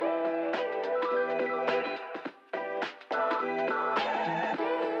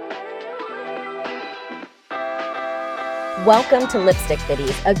Welcome to Lipstick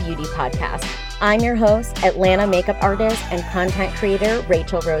Biddies, a beauty podcast. I'm your host, Atlanta makeup artist and content creator,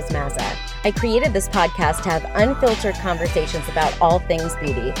 Rachel Rose Mazza. I created this podcast to have unfiltered conversations about all things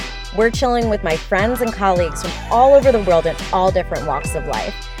beauty. We're chilling with my friends and colleagues from all over the world in all different walks of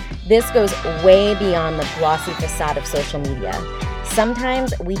life. This goes way beyond the glossy facade of social media.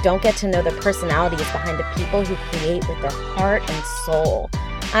 Sometimes we don't get to know the personalities behind the people who create with their heart and soul.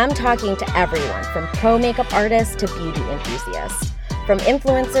 I'm talking to everyone from pro makeup artists to beauty enthusiasts, from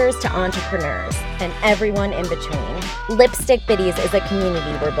influencers to entrepreneurs, and everyone in between. Lipstick Biddies is a community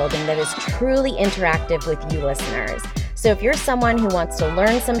we're building that is truly interactive with you listeners. So if you're someone who wants to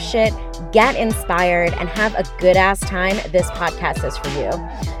learn some shit, get inspired, and have a good-ass time, this podcast is for you.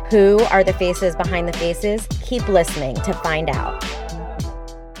 Who are the faces behind the faces? Keep listening to find out.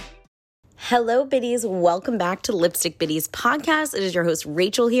 Hello, biddies. Welcome back to Lipstick Biddies podcast. It is your host,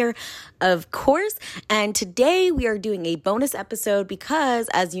 Rachel here, of course. And today we are doing a bonus episode because,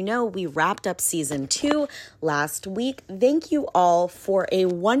 as you know, we wrapped up season 2 last week. Thank you all for a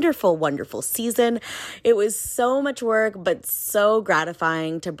wonderful, wonderful season. It was so much work, but so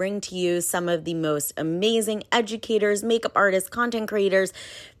gratifying to bring to you some of the most amazing educators, makeup artists, content creators,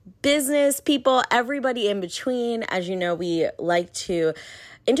 business people, everybody in between. As you know, we like to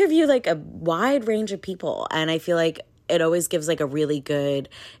interview like a wide range of people, and I feel like it always gives like a really good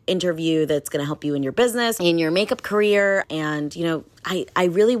interview that's going to help you in your business, in your makeup career. And, you know, I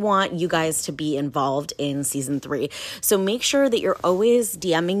really want you guys to be involved in season 3. So make sure that you're always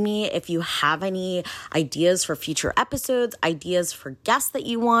DMing me if you have any ideas for future episodes, ideas for guests that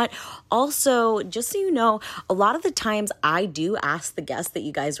you want. Also, just so you know, a lot of the times I do ask the guests that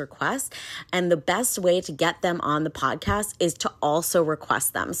you guys request, and the best way to get them on the podcast is to also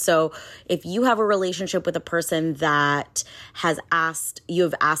request them. So if you have a relationship with a person that you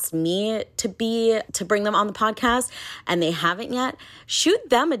have asked me to bring them on the podcast and they haven't yet, shoot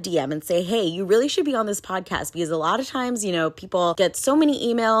them a DM and say, hey, you really should be on this podcast, because a lot of times, you know, people get so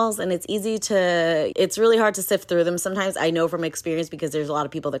many emails and it's really hard to sift through them. Sometimes I know from experience, because there's a lot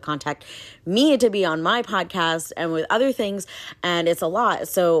of people that contact me to be on my podcast and with other things, and it's a lot.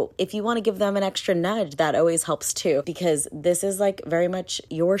 So if you want to give them an extra nudge, that always helps too, because this is like very much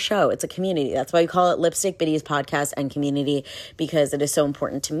your show. It's a community. That's why we call it Lipstick Biddies Podcast and Community, because it is so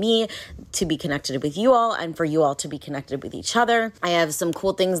important to me to be connected with you all and for you all to be connected with each other. I have some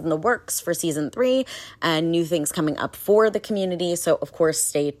cool things in the works for season 3 and new things coming up for the community. So of course,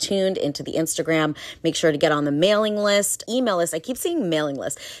 stay tuned into the Instagram. Make sure to get on the mailing list, email list. I keep saying mailing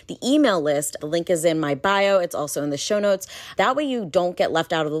list. The email list, the link is in my bio. It's also in the show notes. That way you don't get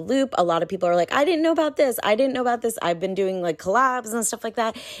left out of the loop. A lot of people are like, I didn't know about this. I've been doing like collabs and stuff like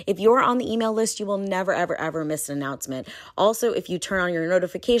that. If you're on the email list, you will never, ever, ever miss an announcement. Also, if you turn on your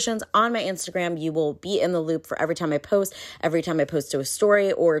notifications on my Instagram, you will be in the loop for every time I post to a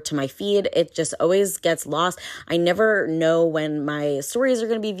story or to my feed. It just always gets lost. I never know when my stories are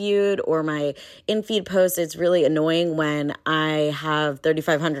going to be viewed or my in-feed posts. It's really annoying when I have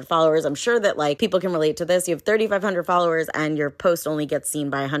 3,500 followers. I'm sure that like people can relate to this. You have 3,500 followers and your post only gets seen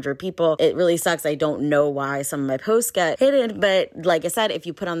by 100 people. It really sucks. I don't know why some of my posts get hidden, but like I said, if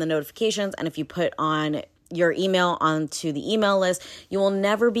you put on the notifications and if you put on your email onto the email list, you will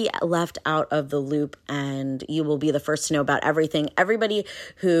never be left out of the loop, and you will be the first to know about everything. Everybody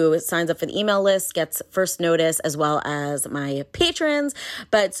who signs up for the email list gets first notice, as well as my patrons.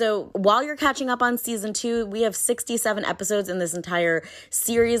 But so while you're catching up on season 2, we have 67 episodes in this entire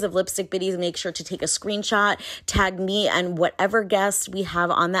series of Lipstick Biddies. Make sure to take a screenshot, tag me and whatever guest we have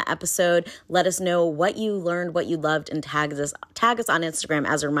on that episode. Let us know what you learned, what you loved, and tag us on Instagram.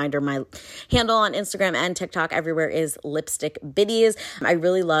 As a reminder, my handle on Instagram and TikTok everywhere is Lipstick Biddies. I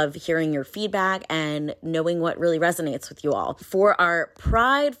really love hearing your feedback and knowing what really resonates with you all. For our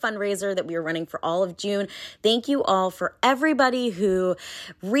Pride fundraiser that we are running for all of June, thank you all for everybody who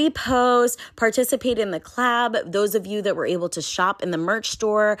repost, participate in the collab, those of you that were able to shop in the merch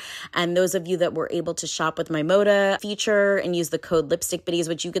store, and those of you that were able to shop with my Moda feature and use the code Lipstick Biddies,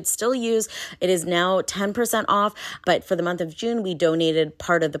 which you could still use. It is now 10% off, but for the month of June, we donated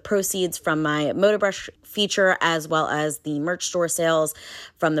part of the proceeds from my Moda brush feature, as well as the merch store sales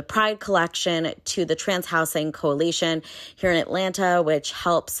from the Pride collection, to the Trans Housing Coalition here in Atlanta, which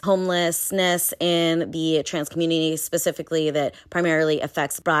helps homelessness in the trans community, specifically that primarily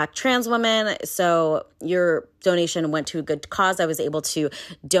affects Black trans women. So your donation went to a good cause. I was able to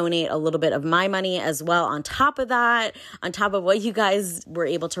donate a little bit of my money as well on top of that, on top of what you guys were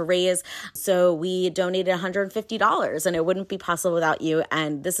able to raise. So we donated $150, and it wouldn't be possible without you.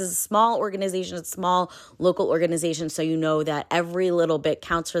 And this is a small organization, it's small local organizations, so you know that every little bit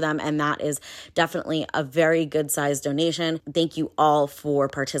counts for them, and that is definitely a very good sized donation. Thank you all for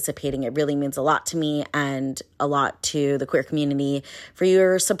participating. It really means a lot to me and a lot to the queer community for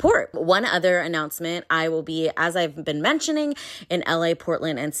your support. One other announcement, I will be, as I've been mentioning, in LA,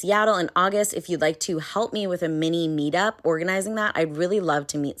 Portland, and Seattle in August. If you'd like to help me with a mini meetup, organizing that, I'd really love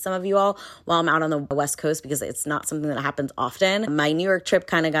to meet some of you all while I'm out on the West Coast, because it's not something that happens often. My New York trip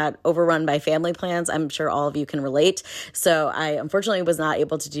kind of got overrun by family plans. I'm sure all of you can relate. So I unfortunately was not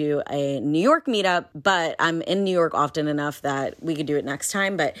able to do a New York meetup, but I'm in New York often enough that we could do it next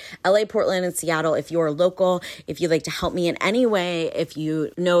time. But LA, Portland, and Seattle, if you're local, if you'd like to help me in any way, if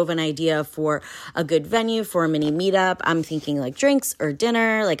you know of an idea for a good venue for a mini meetup, I'm thinking like drinks or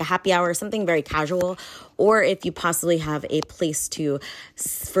dinner, like a happy hour, something very casual. Or if you possibly have a place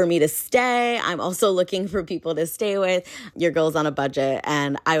for me to stay. I'm also looking for people to stay with. Your girl's on a budget,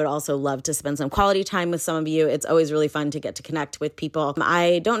 and I would also love to spend some quality time with some of you. It's always really fun to get to connect with people.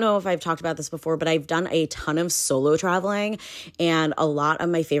 I don't know if I've talked about this before, but I've done a ton of solo traveling, and a lot of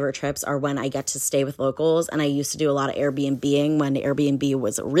my favorite trips are when I get to stay with locals. And I used to do a lot of Airbnb-ing when Airbnb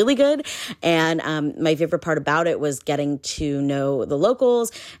was really good. And my favorite part about it was getting to know the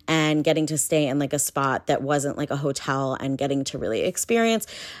locals and getting to stay in like a spot that wasn't like a hotel, and getting to really experience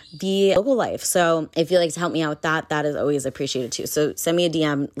the local life. So if you'd like to help me out with that, that is always appreciated too. So send me a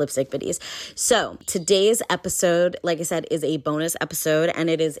DM, Lipstick Biddies. So today's episode, like I said, is a bonus episode, and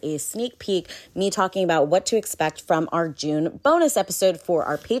it is a sneak peek, me talking about what to expect from our June bonus episode for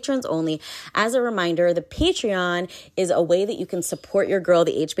our patrons only. As a reminder, the Patreon is a way that you can support your girl,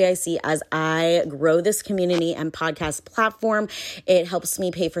 the HBIC, as I grow this community and podcast platform. It helps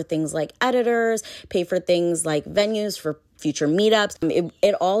me pay for things like editors, pay for things like venues for future meetups.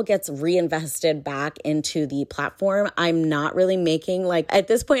 It all gets reinvested back into the platform. I'm not really making at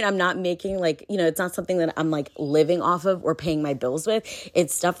this point, I'm not making it's not something that I'm living off of or paying my bills with.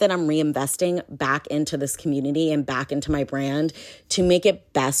 It's stuff that I'm reinvesting back into this community and back into my brand to make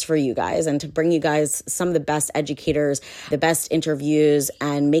it best for you guys and to bring you guys some of the best educators, the best interviews,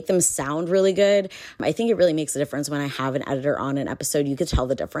 and make them sound really good. I think it really makes a difference when I have an editor on an episode. You could tell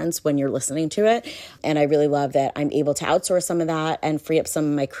the difference when you're listening to it. And I really love that I'm able to outsource some of that and free up some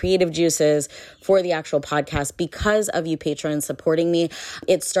of my creative juices for the actual podcast because of you patrons supporting me.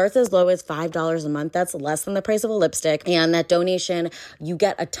 It starts as low as $5 a month. That's less than the price of a lipstick. And that donation, you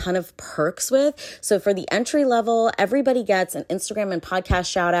get a ton of perks with. So for the entry level, everybody gets an Instagram and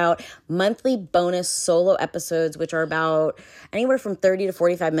podcast shout out, monthly bonus solo episodes, which are about anywhere from 30 to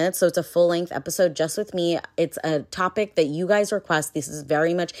 45 minutes. So it's a full length episode just with me. It's a topic that you guys request. This is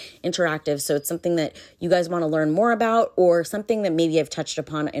very much interactive. So it's something that you guys want to learn more about, or something that maybe I've touched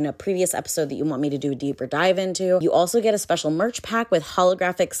upon in a previous episode that you want me to do a deeper dive into. You also get a special merch pack with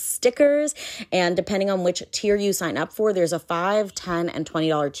holographic stickers. And depending on which tier you sign up for, there's a $5, $10, and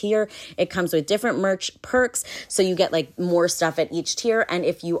 $20 tier. It comes with different merch perks. So you get more stuff at each tier. And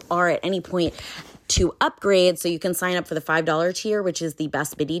if you are at any point to upgrade, so you can sign up for the $5 tier, which is the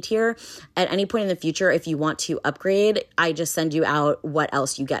best biddy tier. At any point in the future, if you want to upgrade, I just send you out what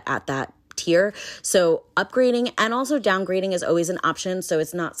else you get at that tier. So upgrading and also downgrading is always an option. So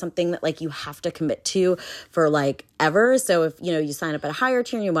it's not something that you have to commit to for ever. So if you sign up at a higher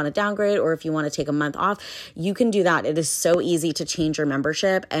tier and you want to downgrade, or if you want to take a month off, you can do that. It is so easy to change your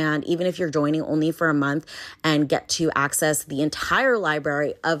membership. And even if you're joining only for a month and get to access the entire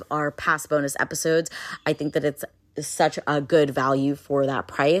library of our past bonus episodes, I think that it's such a good value for that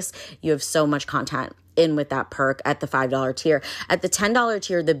price. You have so much content in with that perk at the $5 tier. At the $10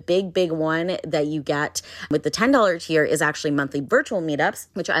 tier, the big one that you get with the $10 tier is actually monthly virtual meetups,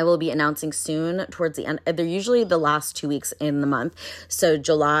 which I will be announcing soon towards the end. They're usually the last 2 weeks in the month. So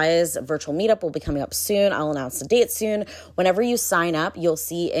July's virtual meetup will be coming up soon. I'll announce the date soon. Whenever you sign up, you'll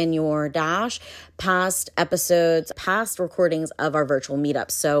see in your dash past episodes, past recordings of our virtual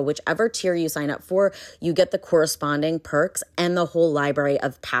meetups. So whichever tier you sign up for, you get the corresponding perks and the whole library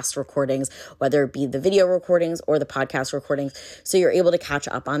of past recordings, whether it be the video recordings or the podcast recordings. So you're able to catch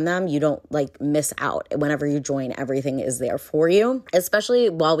up on them. You don't miss out. Whenever you join, everything is there for you, especially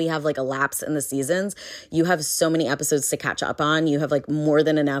while we have a lapse in the seasons. You have so many episodes to catch up on. You have more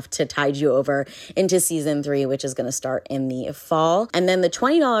than enough to tide you over into season 3, which is going to start in the fall. And then the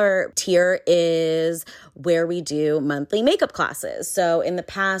 $20 tier is where we do monthly makeup classes. So in the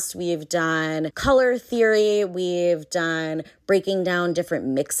past, we've done color theory. We've done breaking down different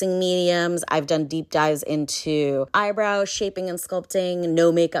mixing mediums. I've done deep dives into eyebrow shaping and sculpting,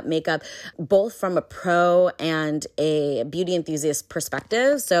 no makeup, both from a pro and a beauty enthusiast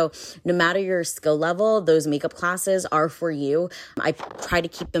perspective. So no matter your skill level, those makeup classes are for you. I try to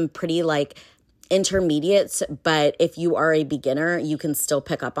keep them pretty intermediates, but if you are a beginner, you can still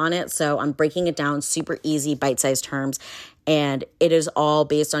pick up on it. So I'm breaking it down super easy, bite-sized terms. And it is all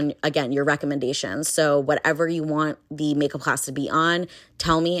based on, again, your recommendations. So whatever you want the makeup class to be on,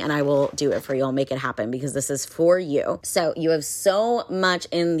 tell me and I will do it for you. I'll make it happen because this is for you. So you have so much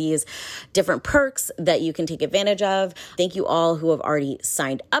in these different perks that you can take advantage of. Thank you all who have already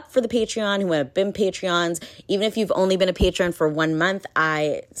signed up for the Patreon, who have been Patreons. Even if you've only been a patron for 1 month,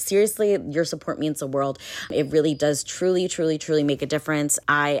 seriously, your support means the world. It really does truly, truly, truly make a difference.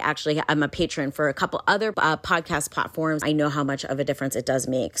 I'm a patron for a couple other podcast platforms. I know how much of a difference it does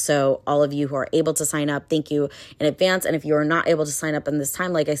make. So all of you who are able to sign up, thank you in advance. And if you are not able to sign up in this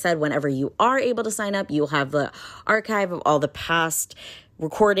time, like I said, whenever you are able to sign up, you'll have the archive of all the past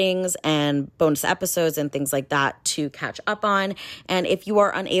recordings and bonus episodes and things like that to catch up on. And if you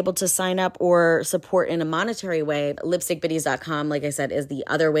are unable to sign up or support in a monetary way, lipstickbiddies.com, like I said, is the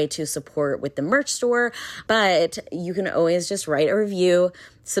other way to support with the merch store. But you can always just write a review,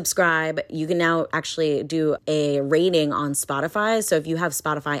 subscribe. You can now actually do a rating on Spotify. So if you have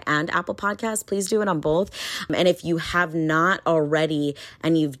Spotify and Apple Podcasts, please do it on both. And if you have not already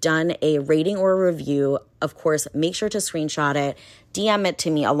and you've done a rating or a review, of course, make sure to screenshot it, DM it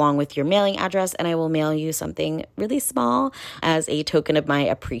to me along with your mailing address, and I will mail you something really small as a token of my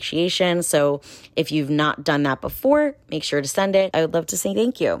appreciation. So if you've not done that before, make sure to send it. I would love to say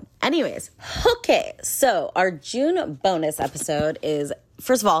thank you. Anyways, okay, so our June bonus episode is,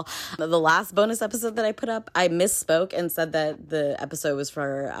 first of all, the last bonus episode that I put up, I misspoke and said that the episode was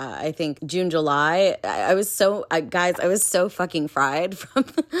for, I think, June, July. I was so fucking fried from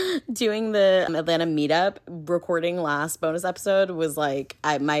doing the Atlanta meetup. Recording last bonus episode was like,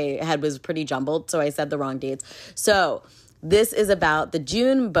 my head was pretty jumbled, so I said the wrong dates. So this is about the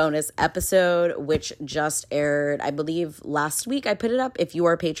June bonus episode, which just aired, I believe, last week. I put it up. If you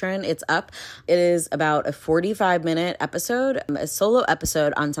are a patron, it's up. It is about a 45-minute episode, a solo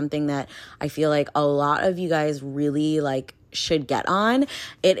episode on something that I feel like a lot of you guys really should get on.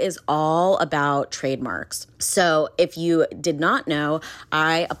 It is all about trademarks. So if you did not know,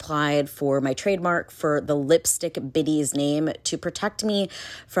 I applied for my trademark for the Lipstick Biddies name to protect me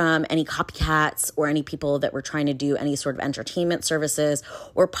from any copycats or any people that were trying to do any sort of entertainment services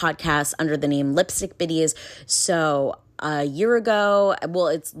or podcasts under the name Lipstick Biddies. So a year ago, well,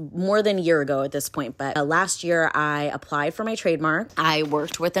 it's more than a year ago at this point, but last year I applied for my trademark. I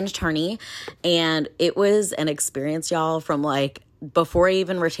worked with an attorney and it was an experience, y'all, from before I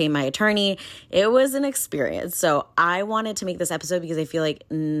even retained my attorney, it was an experience. So I wanted to make this episode because I feel like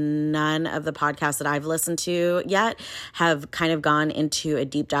none of the podcasts that I've listened to yet have kind of gone into a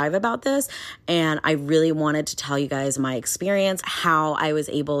deep dive about this. And I really wanted to tell you guys my experience, how I was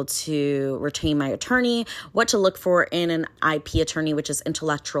able to retain my attorney, what to look for in an IP attorney, which is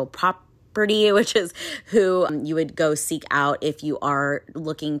intellectual property, which is who you would go seek out if you are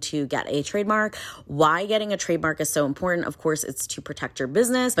looking to get a trademark. Why getting a trademark is so important. Of course, it's to protect your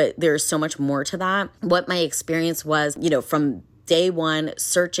business, but there's so much more to that. What my experience was, from day one,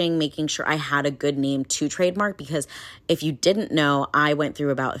 searching, making sure I had a good name to trademark, because if you didn't know, I went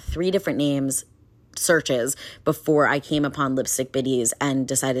through about 3 different names searches before I came upon Lipstick Biddies and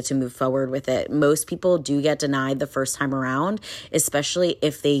decided to move forward with it. Most people do get denied the first time around, especially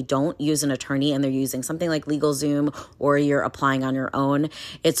if they don't use an attorney and they're using something like LegalZoom or you're applying on your own.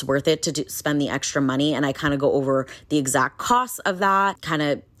 It's worth it to spend the extra money. And I kind of go over the exact costs of that, kind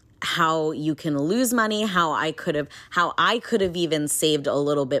of how you can lose money, how I could have even saved a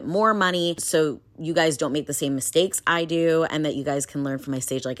little bit more money so you guys don't make the same mistakes I do, and that you guys can learn from my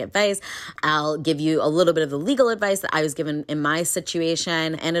sage-like advice. I'll give you a little bit of the legal advice that I was given in my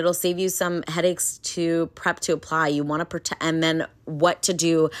situation, and it'll save you some headaches to prep to apply. You want to protect, and then what to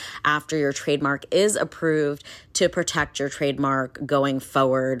do after your trademark is approved to protect your trademark going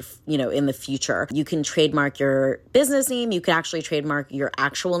forward, in the future. You can trademark your business name. You could actually trademark your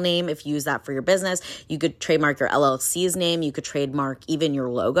actual name if you use that for your business. You could trademark your LLC's name. You could trademark even your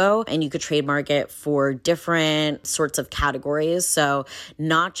logo, and you could trademark it for different sorts of categories. So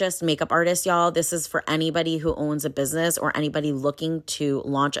not just makeup artists, y'all. This is for anybody who owns a business or anybody looking to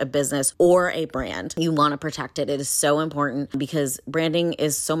launch a business or a brand. You want to protect it. It is so important because branding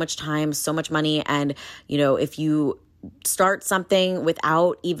is so much time, so much money. And, if you start something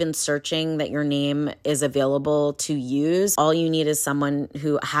without even searching that your name is available to use, all you need is someone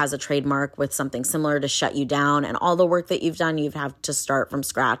who has a trademark with something similar to shut you down. And all the work that you've done, you have to start from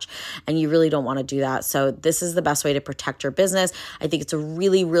scratch. And you really don't want to do that. So this is the best way to protect your business. I think it's a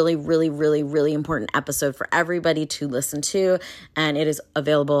really, really, really, really, really important episode for everybody to listen to. And it is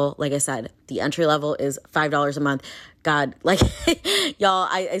available, like I said, the entry level is $5 a month. God, y'all,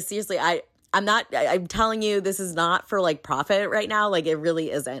 I seriously, I'm telling you, this is not for like profit right now. Like it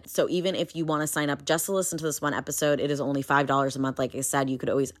really isn't. So even if you want to sign up just to listen to this one episode, it is only $5 a month. Like I said, you could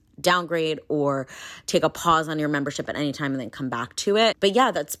always downgrade or take a pause on your membership at any time and then come back to it. But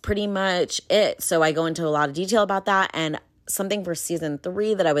yeah, that's pretty much it. So I go into a lot of detail about that, and something for season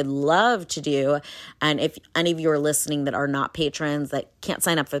 3 that I would love to do. And if any of you are listening that are not patrons, that can't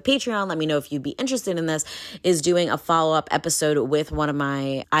sign up for the Patreon, let me know if you'd be interested in this, is doing a follow-up episode with one of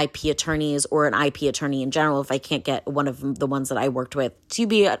my IP attorneys or an IP attorney in general. If I can't get one of the ones that I worked with to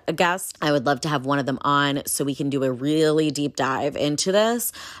be a guest, I would love to have one of them on so we can do a really deep dive into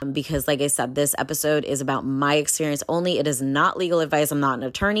this. Because like I said, this episode is about my experience only. It is not legal advice. I'm not an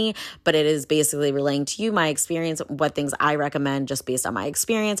attorney, but it is basically relaying to you my experience, what things I recommend just based on my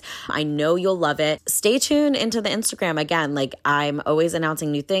experience. I know you'll love it. Stay tuned into the Instagram. Again, like I'm always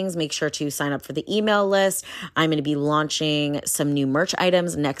announcing new things. Make sure to sign up for the email list. I'm going to be launching some new merch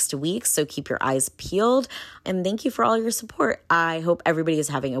items next week, so keep your eyes peeled. And thank you for all your support. I hope everybody is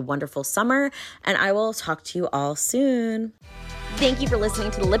having a wonderful summer, and I will talk to you all soon. Thank you for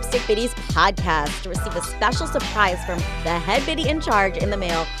listening to the Lipstick Biddies podcast. To receive a special surprise from the head biddy in charge in the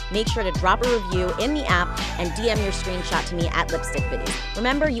mail, make sure to drop a review in the app and DM your screenshot to me at Lipstick Biddies.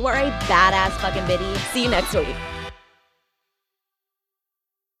 Remember, you are a badass fucking biddy. See you next week.